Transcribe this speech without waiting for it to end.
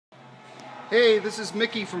Hey, this is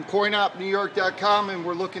Mickey from CoinOpNewYork.com, and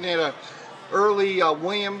we're looking at an early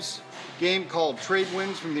Williams game called Trade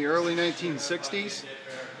Winds from the early 1960s.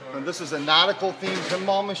 And this is a nautical themed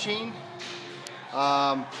pinball machine.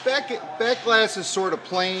 Back glass is sort of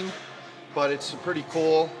plain, but it's pretty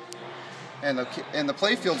cool. And the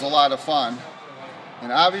play field's a lot of fun.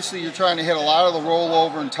 And obviously you're trying to hit a lot of the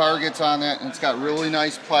rollover and targets on it, and it's got really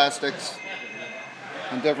nice plastics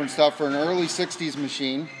and different stuff for an early 60s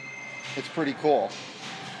machine. It's pretty cool.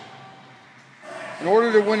 In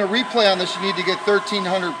order to win a replay on this, you need to get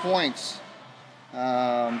 1,300 points.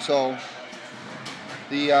 So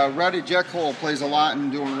the red eject hole plays a lot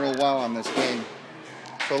and doing real well on this game.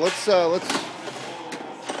 So let's shoot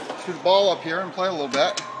the ball up here and play a little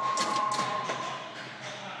bit.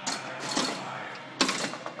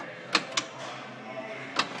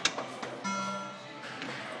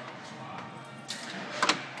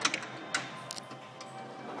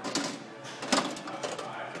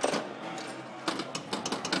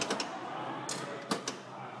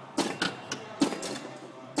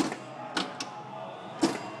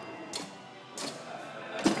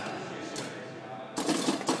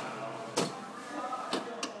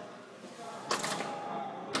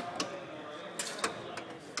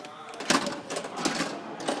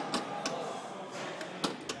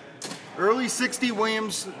 Early 60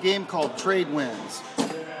 Williams game called Trade Winds.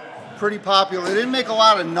 Pretty popular. They didn't make a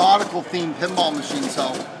lot of nautical themed pinball machines,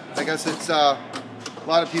 so I guess it's a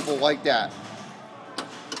lot of people like that.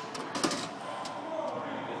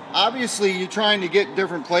 Obviously you're trying to get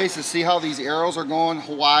different places, see how these arrows are going,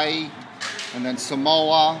 Hawaii and then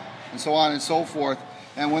Samoa and so on and so forth.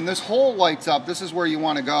 And when this hole lights up, this is where you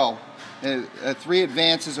want to go. 3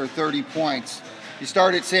 advances or 30 points. You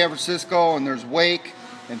start at San Francisco and there's Wake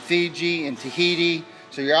and Fiji and Tahiti.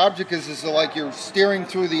 So your object is like you're steering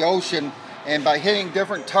through the ocean, and by hitting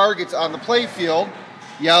different targets on the play field,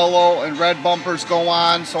 yellow and red bumpers go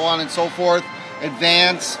on, so on and so forth,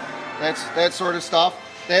 advance, that sort of stuff.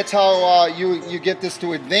 That's how you get this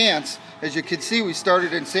to advance. As you can see, we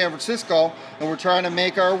started in San Francisco and we're trying to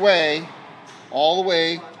make our way all the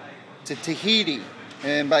way to Tahiti.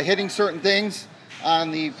 And by hitting certain things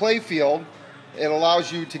on the play field, it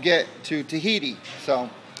allows you to get to Tahiti. So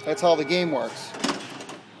that's how the game works.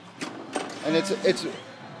 And it's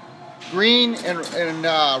green and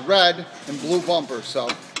red and blue bumpers. So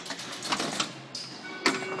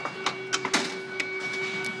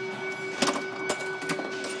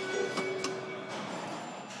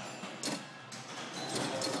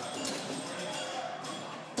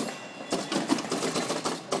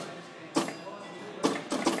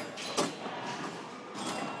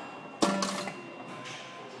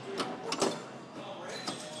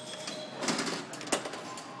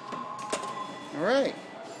alright,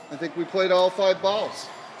 I think we played all 5 balls.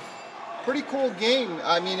 Pretty cool game.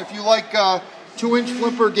 I mean, if you like 2-inch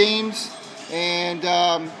flipper games and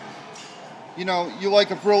you know, you like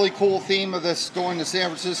a really cool theme of this, going to San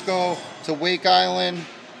Francisco, to Wake Island,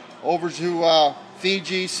 over to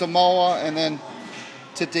Fiji, Samoa, and then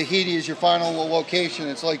to Tahiti as your final location.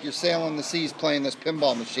 It's like you're sailing the seas playing this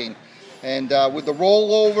pinball machine. And with the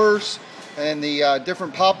rollovers and the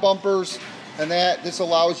different pop bumpers, and this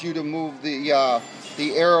allows you to move the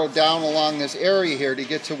arrow down along this area here to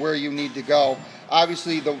get to where you need to go.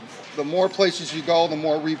 Obviously, the more places you go, the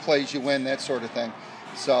more replays you win, that sort of thing.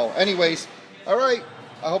 So anyways, all right,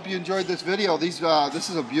 I hope you enjoyed this video. This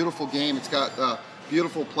is a beautiful game. It's got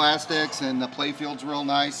beautiful plastics, and the play field's real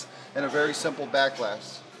nice, and a very simple back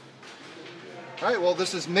glass. All right, well,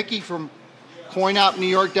 this is Mickey from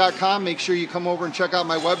CoinOpNewYork.com. Make sure you come over and check out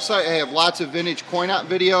my website. I have lots of vintage coin-op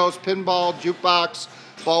videos, pinball, jukebox,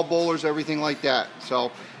 ball bowlers, everything like that.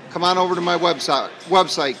 So come on over to my website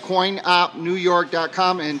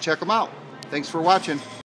CoinOpNewYork.com, and check them out. Thanks for watching.